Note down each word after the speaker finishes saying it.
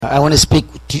I want to speak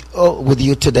with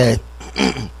you today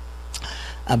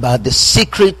about the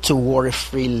secret to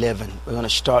worry-free living. We're going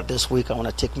to start this week. I want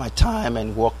to take my time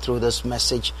and walk through this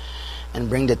message and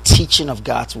bring the teaching of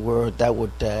God's word that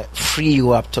would free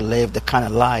you up to live the kind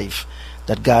of life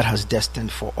that God has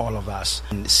destined for all of us.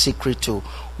 And the secret to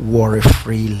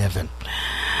worry-free living.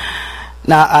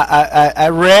 Now, I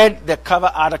read the cover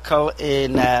article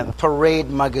in Parade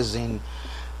magazine,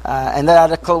 and that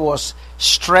article was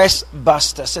Stress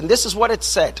Busters. And this is what it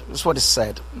said.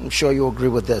 I'm sure you agree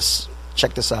with this.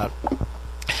 Check this out.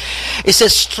 It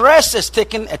says, stress is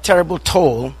taking a terrible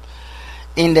toll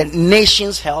in the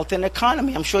nation's health and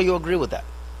economy. I'm sure you agree with that,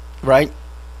 right?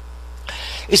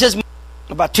 It says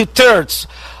about 2/3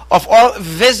 of all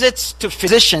visits to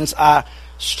physicians are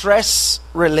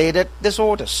stress-related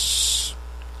disorders.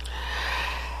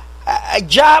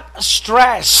 Job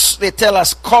stress, they tell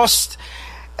us, costs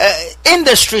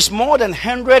industries more than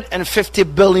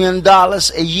 $150 billion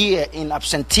a year in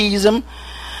absenteeism,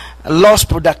 lost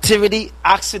productivity,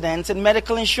 accidents, and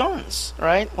medical insurance,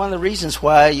 right? One of the reasons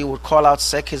why you would call out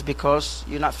sick is because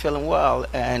you're not feeling well,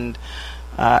 and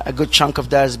a good chunk of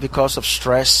that is because of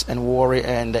stress and worry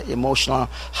and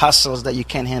emotional hassles that you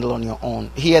can't handle on your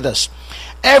own. Hear this.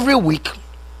 Every week,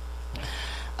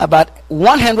 about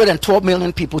 112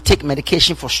 million people take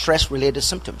medication for stress-related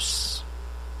symptoms.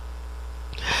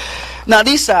 Now,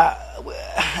 these are...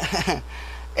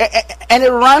 and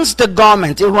it runs the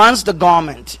garment.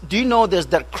 Do you know this,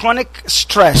 that chronic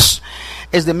stress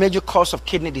is the major cause of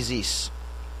kidney disease?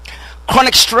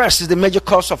 Chronic stress is the major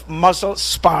cause of muscle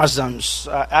spasms,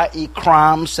 i.e.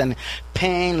 cramps and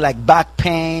pain like back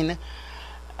pain.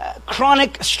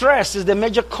 Chronic stress is the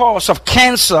major cause of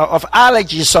cancer, of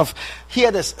allergies, of,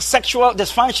 hear this, sexual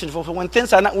dysfunction. For when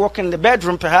things are not working in the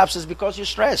bedroom, perhaps it's because you're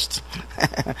stressed.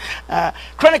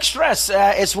 Chronic stress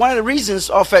is one of the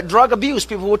reasons of drug abuse.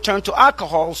 People who turn to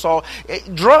alcohol or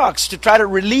drugs to try to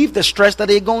relieve the stress that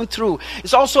they're going through.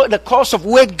 It's also the cause of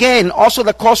weight gain, also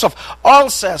the cause of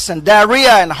ulcers and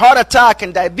diarrhea and heart attack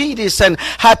and diabetes and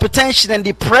hypertension and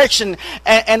depression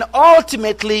and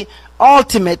ultimately,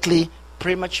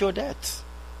 premature death.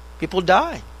 People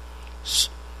die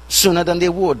sooner than they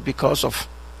would because of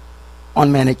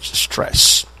unmanaged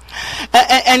stress.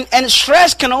 And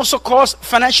stress can also cause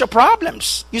financial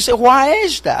problems. You say, why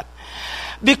is that?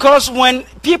 Because when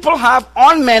people have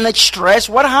unmanaged stress,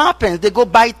 what happens? They go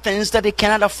buy things that they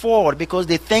cannot afford because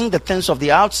they think the things of the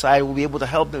outside will be able to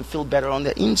help them feel better on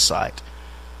the inside.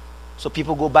 So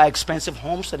people go buy expensive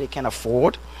homes that they can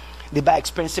afford. They buy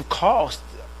expensive cars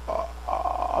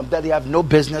that they have no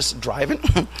business driving.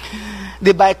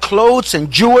 They buy clothes and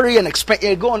jewelry and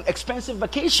go on expensive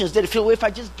vacations. They feel, well, if I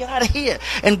just get out of here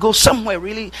and go somewhere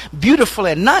really beautiful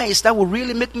and nice, that will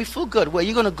really make me feel good. Well,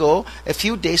 you're going to go a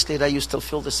few days later, you still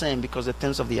feel the same because the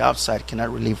things of the outside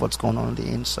cannot relieve what's going on the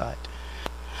inside.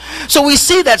 So we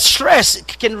see that stress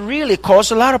can really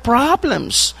cause a lot of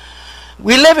problems.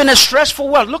 We live in a stressful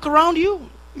world. Look around you.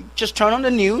 Just turn on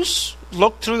the news,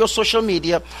 look through your social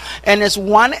media, and it's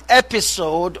one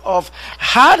episode of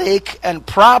heartache and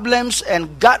problems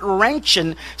and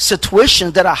gut-wrenching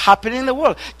situations that are happening in the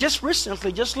world. Just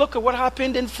recently, just look at what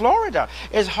happened in Florida.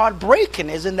 It's heartbreaking,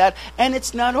 isn't that? And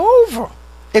it's not over.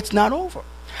 It's not over.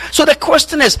 So the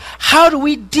question is, how do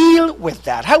we deal with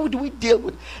that? How do we deal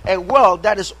with a world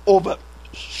that is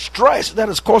overstressed, that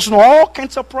is causing all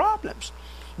kinds of problems?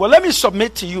 Well, let me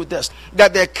submit to you this,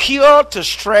 that the cure to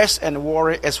stress and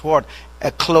worry is what?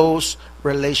 A close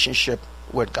relationship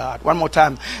with God. One more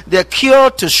time. The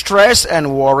cure to stress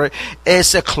and worry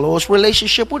is a close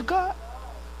relationship with God.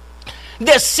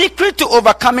 The secret to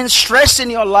overcoming stress in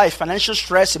your life, financial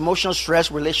stress, emotional stress,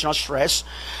 relational stress,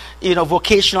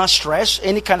 vocational stress,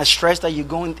 any kind of stress that you're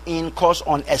going in cause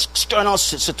on external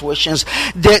situations,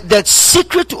 the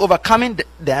secret to overcoming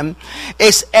them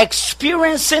is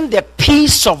experiencing the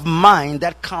peace of mind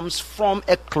that comes from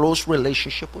a close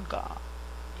relationship with God.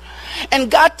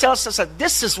 And God tells us that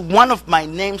this is one of my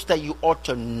names that you ought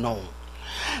to know.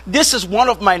 This is one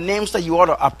of my names that you ought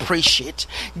to appreciate.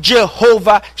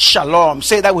 Jehovah Shalom.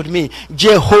 Say that with me.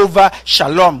 Jehovah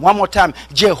Shalom. One more time.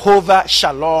 Jehovah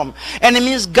Shalom. And it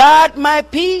means God my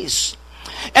peace.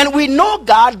 And we know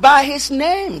God by his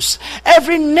names.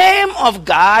 Every name of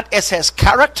God is his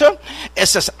character,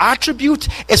 is his attribute,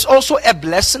 is also a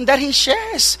blessing that he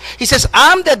shares. He says,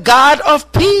 I'm the God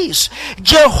of peace.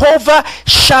 Jehovah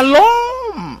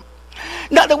Shalom.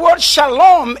 Now, the word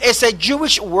shalom is a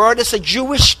Jewish word, it's a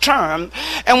Jewish term.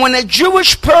 And when a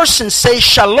Jewish person says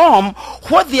shalom,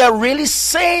 what they are really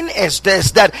saying is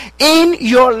this, that in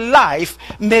your life,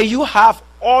 may you have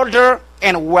order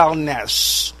and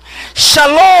wellness.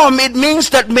 Shalom, it means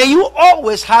that may you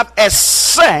always have a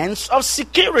sense of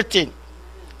security.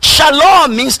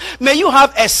 Shalom means may you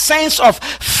have a sense of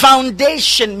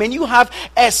foundation. May you have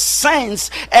a sense,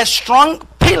 a strong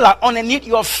pillar underneath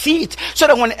your feet, so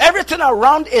that when everything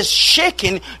around is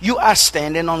shaking, you are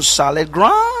standing on solid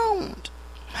ground.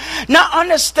 Now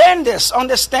understand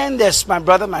this, my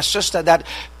brother, my sister, that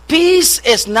peace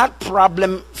is not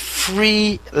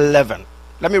problem-free living.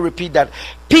 Let me repeat that.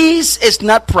 Peace is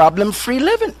not problem-free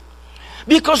living.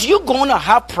 Because you're going to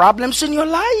have problems in your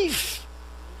life.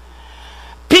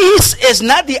 Peace is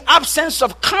not the absence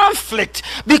of conflict,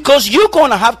 because you're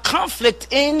going to have conflict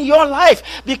in your life.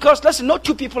 Because listen, no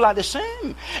two people are the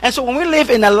same. And so when we live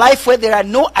in a life where there are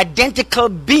no identical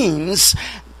beings,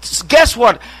 guess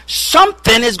what?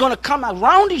 Something is going to come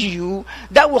around you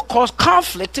that will cause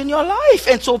conflict in your life.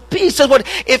 And so peace is what,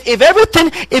 if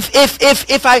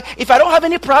I don't have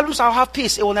any problems, I'll have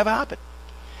peace. It will never happen.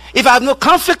 If I have no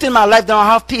conflict in my life, then I'll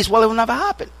have peace. Well, it will never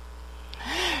happen.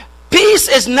 Peace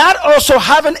is not also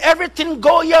having everything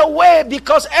go your way,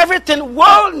 because everything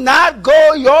will not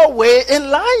go your way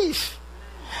in life.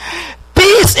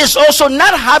 Peace is also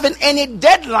not having any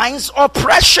deadlines or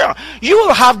pressure. You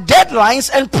will have deadlines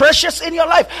and pressures in your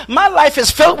life. My life is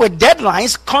filled with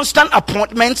deadlines, constant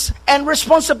appointments, and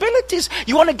responsibilities.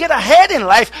 You want to get ahead in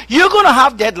life, you're going to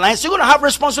have deadlines, you're going to have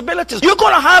responsibilities. You're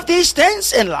going to have these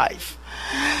things in life.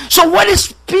 So what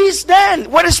is peace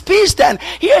then? What is peace then?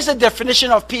 Here's the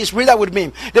definition of peace. Read that with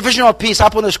me. Definition of peace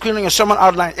up on the screen on your sermon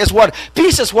outline is what?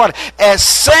 Peace is what? A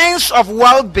sense of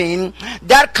well-being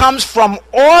that comes from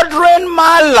ordering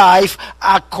my life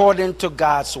according to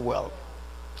God's will.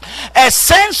 A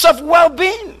sense of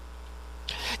well-being.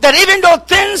 That even though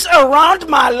things around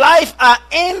my life are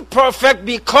imperfect,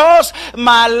 because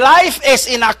my life is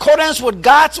in accordance with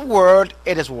God's word,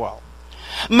 it is well.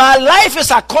 My life is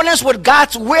accordance with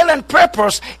God's will and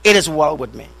purpose, it is well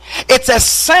with me. It's a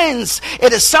sense,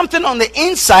 it is something on the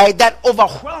inside that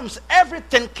overwhelms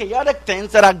everything, chaotic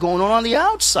things that are going on the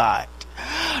outside.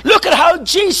 Look at how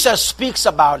Jesus speaks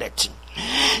about it.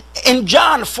 In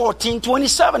John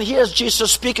 14:27, here's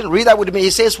Jesus speaking. Read that with me. He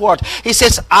says what? He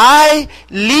says, I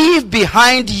leave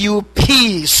behind you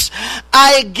peace.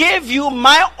 I give you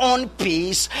my own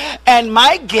peace, and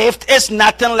my gift is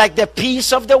nothing like the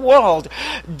peace of the world.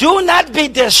 Do not be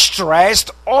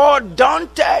distressed or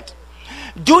daunted.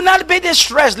 Do not be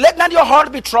distressed. Let not your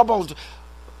heart be troubled.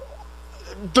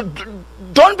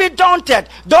 Don't be daunted.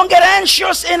 Don't get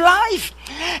anxious in life.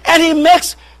 And he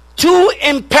makes two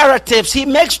imperatives. He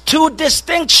makes two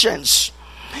distinctions.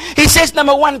 He says,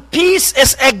 number one, peace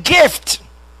is a gift.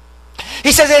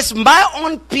 He says, it's my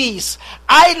own peace.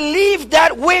 I leave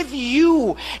that with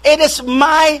you. It is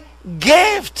my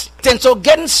gift. And so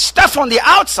getting stuff on the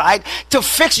outside to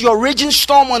fix your raging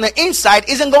storm on the inside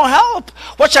isn't going to help.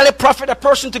 What shall it profit a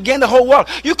person to gain the whole world?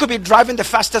 You could be driving the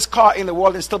fastest car in the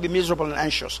world and still be miserable and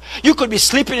anxious. You could be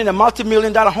sleeping in a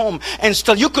multi-million-dollar home and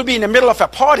still, you could be in the middle of a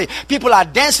party. People are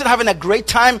dancing, having a great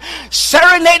time,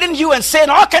 serenading you and saying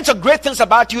all kinds of great things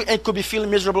about you, and could be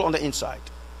feeling miserable on the inside.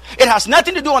 It has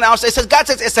nothing to do on the outside. It says, God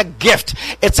says it's a gift.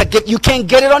 It's a gift. You can't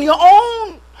get it on your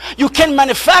own. You can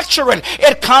manufacture it.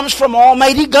 It comes from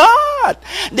Almighty God.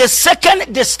 The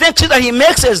second distinction that he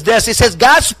makes is this. He says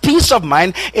God's peace of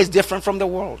mind is different from the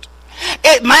world.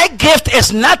 My gift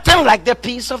is nothing like the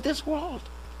peace of this world.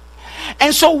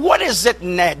 And so what is it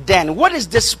then? What is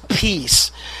this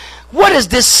peace? What is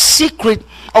this secret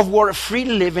of worry-free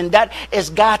living? That is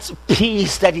God's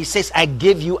peace that he says, I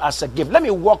give you as a gift. Let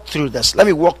me walk through this. Let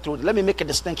me make a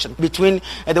distinction between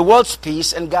the world's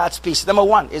peace and God's peace. Number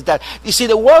one is that, you see,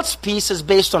 the world's peace is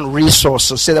based on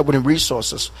resources. Say that with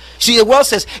resources. See, the world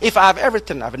says, if I have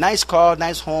everything, I have a nice car,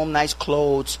 nice home, nice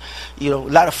clothes, a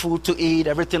lot of food to eat,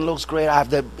 everything looks great, I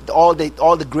have all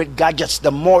the great gadgets,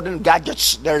 the modern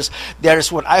gadgets. There's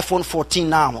what, iPhone 14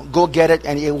 now. Go get it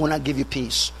and it will not give you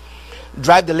peace.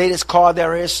 Drive the latest car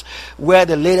there is, wear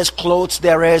the latest clothes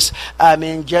there is.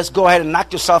 Just go ahead and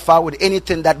knock yourself out with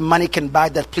anything that money can buy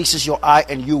that pleases your eye,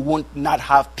 and you won't not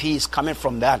have peace coming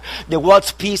from that. The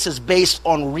world's peace is based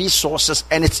on resources,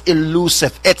 and it's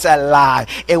elusive. It's a lie.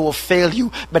 It will fail you.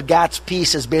 But God's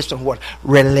peace is based on what?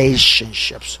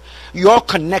 Relationships. Your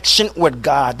connection with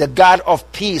God, the God of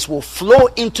peace, will flow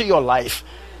into your life.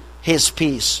 His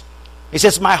peace. He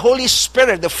says, my Holy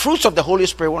Spirit, the fruits of the Holy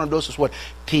Spirit, one of those is what?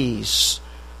 Peace.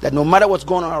 That no matter what's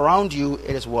going on around you,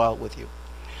 it is well with you.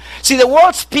 See, the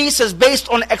world's peace is based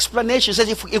on explanation. It says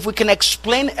if we can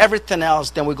explain everything else,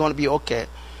 then we're going to be okay.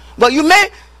 But you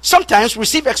may sometimes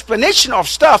receive explanation of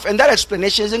stuff, and that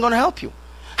explanation isn't going to help you.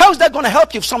 How is that going to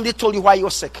help you if somebody told you why you're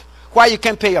sick? why you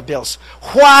can't pay your bills,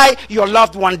 why your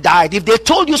loved one died, if they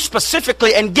told you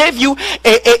specifically and gave you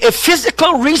a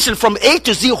physical reason from A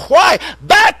to Z why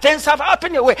bad things have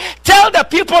happened your way, tell the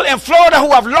people in Florida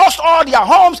who have lost all their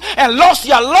homes and lost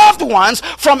their loved ones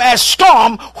from a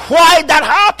storm why that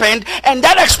happened, and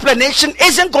that explanation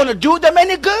isn't going to do them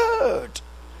any good.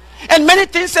 And many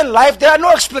things in life, there are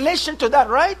no explanation to that,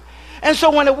 right? And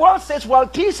so when the world says, well,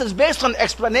 peace is based on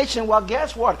explanation, well,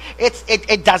 guess what?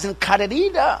 It doesn't cut it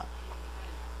either.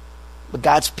 But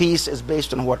God's peace is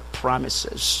based on what?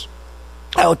 Promises.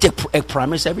 I will take a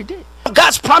promise every day.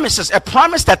 God's promises, a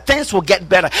promise that things will get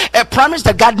better, a promise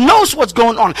that God knows what's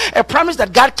going on, a promise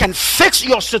that God can fix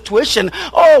your situation,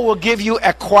 or will give you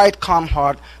a quiet, calm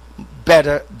heart,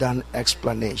 better than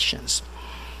explanations.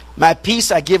 My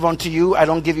peace I give unto you, I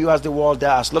don't give you as the world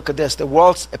does. Look at this, the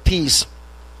world's peace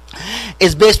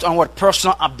is based on what?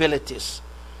 Personal abilities.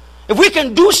 If we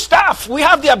can do stuff, we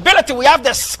have the ability, we have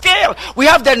the skill, we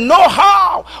have the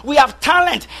know-how, we have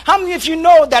talent. How many of you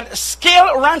know that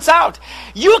skill runs out?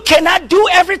 You cannot do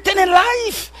everything in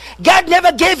life. God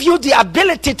never gave you the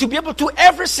ability to be able to do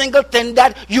every single thing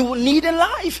that you need in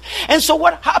life. And so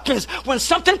what happens when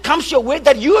something comes your way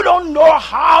that you don't know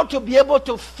how to be able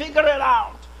to figure it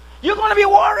out? You're going to be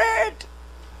worried.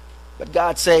 But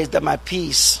God says that my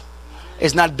peace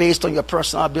is not based on your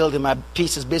personal ability. My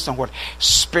peace is based on what?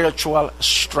 Spiritual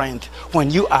strength.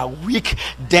 When you are weak,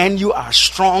 then you are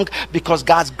strong, because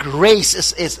God's grace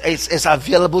is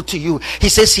available to you. He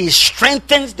says he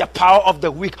strengthens the power of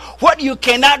the weak. What you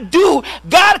cannot do,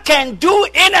 God can do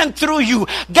in and through you.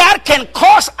 God can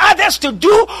cause others to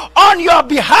do on your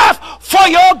behalf for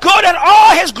your good and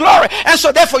all his glory. And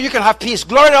so therefore you can have peace.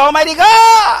 Glory to Almighty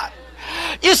God.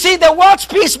 You see, the world's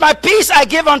peace, my peace I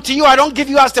give unto you, I don't give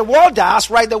you as the world does,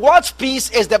 right? The world's peace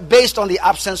is based on the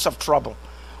absence of trouble.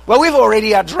 Well, we've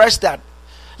already addressed that.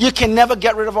 You can never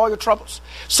get rid of all your troubles.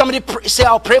 Somebody say,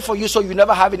 I'll pray for you so you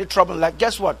never have any trouble. Like,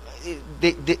 guess what?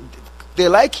 They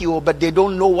like you, but they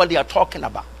don't know what they are talking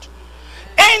about.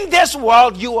 In this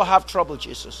world, you will have trouble,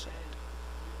 Jesus said.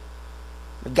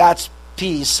 But God's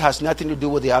peace has nothing to do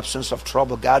with the absence of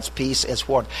trouble. God's peace is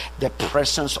what? The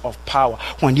presence of power.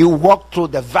 When you walk through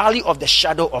the valley of the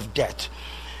shadow of death,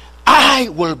 I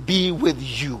will be with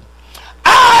you.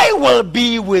 I will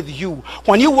be with you.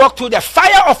 When you walk through the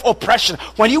fire of oppression,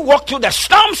 when you walk through the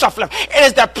storms of life, it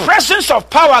is the presence of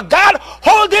power. God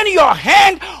holding your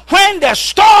hand when the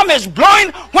storm is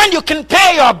blowing, when you can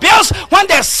pay your bills, when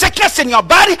there's sickness in your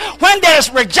body, when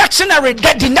there's rejection and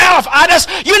denial of others.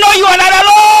 You know you are not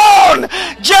alone.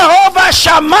 Jehovah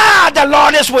Shammah, the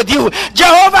Lord is with you.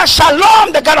 Jehovah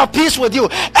Shalom, the God of peace, with you.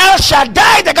 El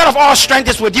Shaddai, the God of all strength,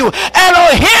 is with you.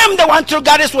 Elohim, the one true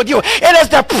God, is with you. It is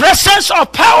the presence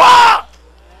of power.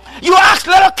 You ask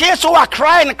little kids who are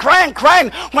crying.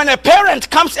 When a parent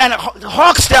comes and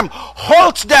hugs them,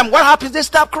 holds them, what happens? They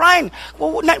stop crying.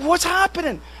 Well, what's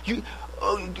happening? You're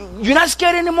not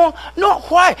scared anymore? No.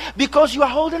 Why? Because you are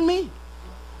holding me.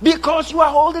 Because you are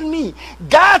holding me.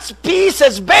 God's peace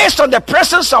is based on the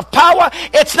presence of power.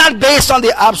 It's not based on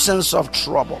the absence of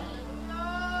trouble.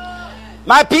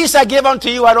 My peace I give unto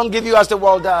you, I don't give you as the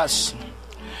world does.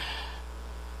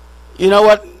 You know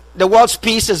what? The world's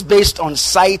peace is based on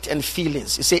sight and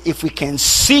feelings. You say, if we can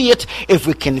see it, if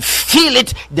we can feel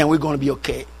it, then we're going to be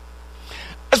okay.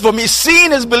 As for me,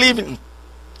 seeing is believing.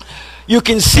 You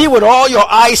can see with all your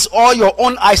eyes, all your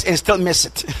own eyes, and still miss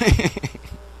it.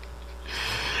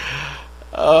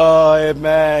 Oh,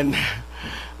 amen.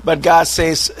 But God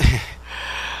says,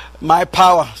 my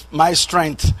power, my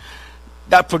strength,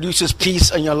 that produces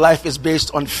peace in your life is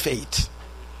based on faith.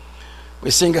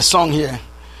 We sing a song here.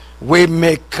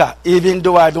 Waymaker, even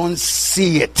though I don't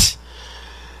see it,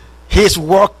 he's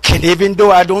working. Even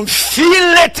though I don't feel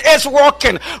it, it's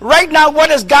working. Right now, what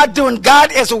is God doing?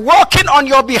 God is working on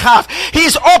your behalf.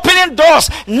 He's opening doors,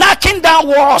 knocking down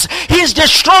walls. He's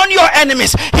destroying your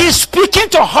enemies. He's speaking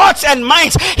to hearts and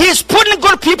minds. He's putting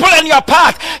good people in your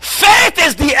path. Faith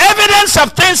is the evidence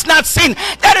of things not seen.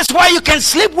 That is why you can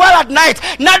sleep well at night,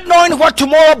 not knowing what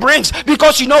tomorrow brings,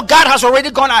 because you know God has already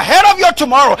gone ahead of your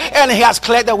tomorrow and he has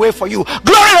cleared the way for you.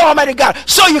 Glory to Almighty God,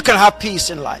 so you can have peace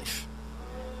in life.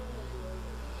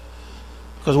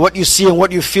 Because what you see and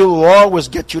what you feel will always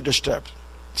get you disturbed.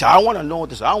 Say, I want to know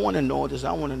this, I want to know this,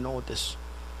 I want to know this.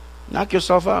 Knock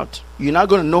yourself out. You're not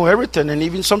going to know everything. And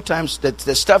even sometimes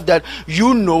the stuff that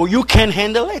you know, you can't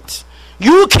handle it.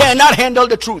 You cannot handle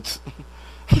the truth.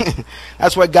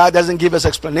 That's why God doesn't give us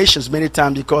explanations many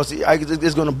times, because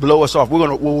it's going to blow us off.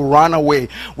 We'll run away.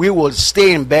 We will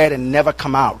stay in bed and never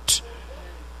come out.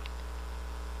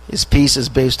 His peace is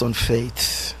based on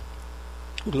faith.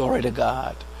 Glory to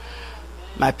God.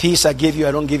 My peace I give you,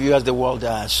 I don't give you as the world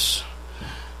does.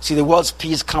 See, the world's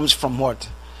peace comes from what?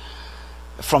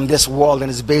 From this world, and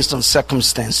it's based on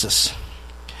circumstances.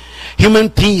 Human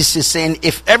peace is saying,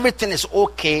 if everything is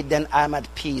okay, then I'm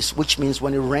at peace, which means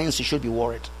when it rains, you should be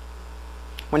worried.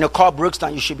 When your car breaks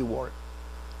down, you should be worried.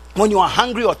 When you are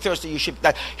hungry or thirsty, you should.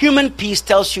 That human peace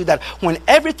tells you that when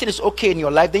everything is okay in your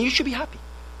life, then you should be happy.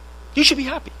 You should be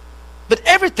happy. But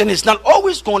everything is not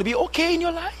always going to be okay in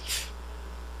your life,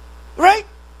 right?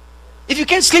 If you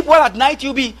can't sleep well at night,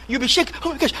 you'll be shaking.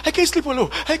 Oh my gosh, I can't sleep alone.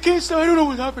 I can't sleep. I don't know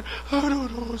what happened. I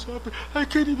don't know what's happened. I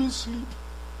can't even sleep.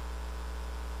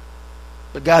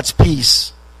 But God's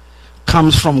peace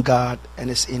comes from God and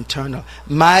it's internal.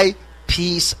 My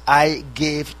peace I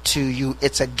give to you.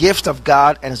 It's a gift of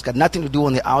God and it's got nothing to do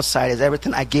on the outside. It's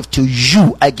everything I give to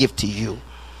you. I give to you.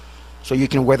 So you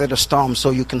can weather the storm. So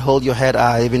you can hold your head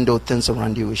high even though things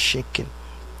around you is shaking.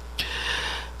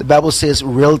 The Bible says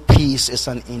real peace is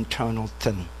an internal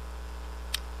thing.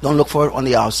 Don't look for it on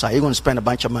the outside. You're going to spend a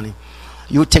bunch of money.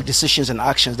 You take decisions and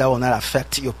actions that will not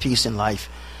affect your peace in life.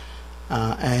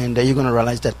 And you're going to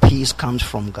realize that peace comes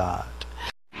from God.